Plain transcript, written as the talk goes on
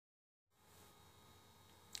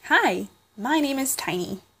Hi, my name is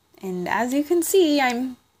Tiny, and as you can see,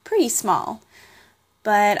 I'm pretty small.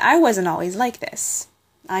 But I wasn't always like this.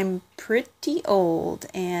 I'm pretty old,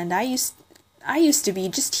 and I used to be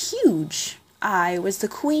just huge. I was the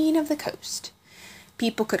queen of the coast.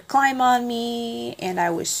 People could climb on me, and I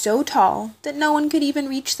was so tall that no one could even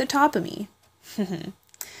reach the top of me.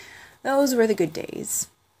 Those were the good days.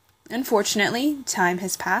 Unfortunately, time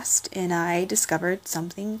has passed, and I discovered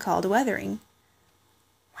something called weathering.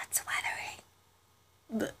 What's weathering?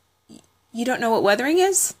 But you don't know what weathering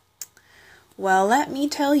is? Well, let me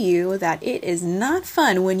tell you that it is not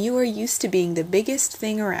fun when you are used to being the biggest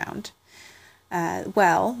thing around.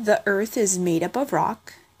 The earth is made up of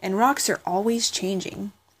rock, and rocks are always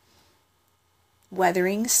changing.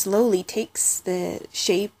 Weathering slowly takes the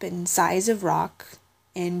shape and size of rock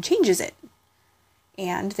and changes it.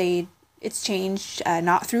 And it's changed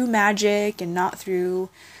not through magic and not through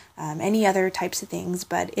any other types of things,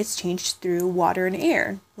 but it's changed through water and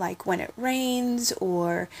air, like when it rains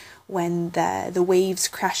or when the waves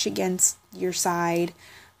crash against your side.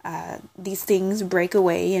 These things break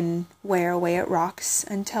away and wear away at rocks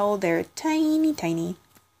until they're tiny, tiny.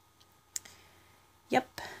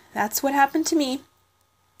 Yep, that's what happened to me.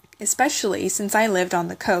 Especially since I lived on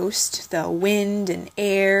the coast, the wind and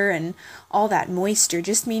air and all that moisture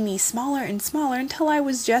just made me smaller and smaller until I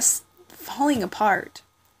was just falling apart.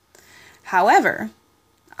 However,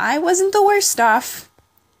 I wasn't the worst off.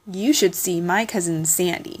 You should see my cousin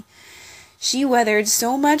Sandy. She weathered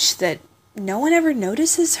so much that no one ever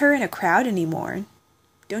notices her in a crowd anymore.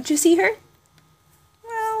 Don't you see her?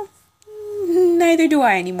 Well, neither do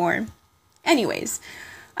I anymore. Anyways,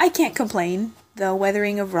 I can't complain. The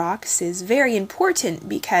weathering of rocks is very important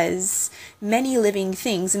because many living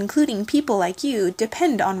things, including people like you,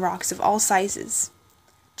 depend on rocks of all sizes.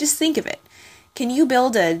 Just think of it. Can you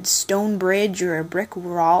build a stone bridge or a brick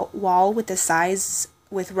wall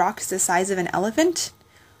with rocks the size of an elephant?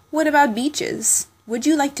 What about beaches? Would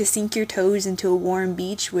you like to sink your toes into a warm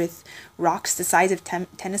beach with rocks the size of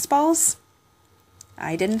tennis balls?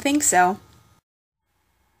 I didn't think so.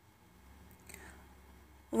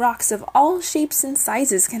 Rocks of all shapes and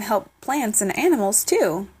sizes can help plants and animals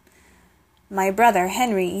too. My brother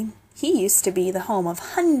Henry, he used to be the home of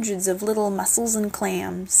hundreds of little mussels and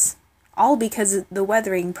clams, all because the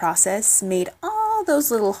weathering process made all those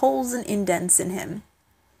little holes and indents in him.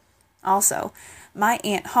 Also, my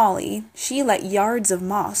Aunt Holly, she let yards of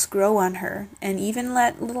moss grow on her and even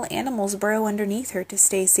let little animals burrow underneath her to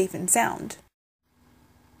stay safe and sound.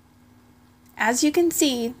 As you can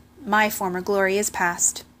see, my former glory is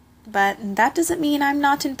past, but that doesn't mean I'm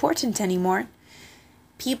not important anymore.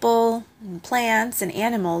 People, and plants, and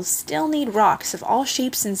animals still need rocks of all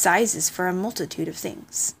shapes and sizes for a multitude of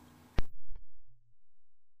things.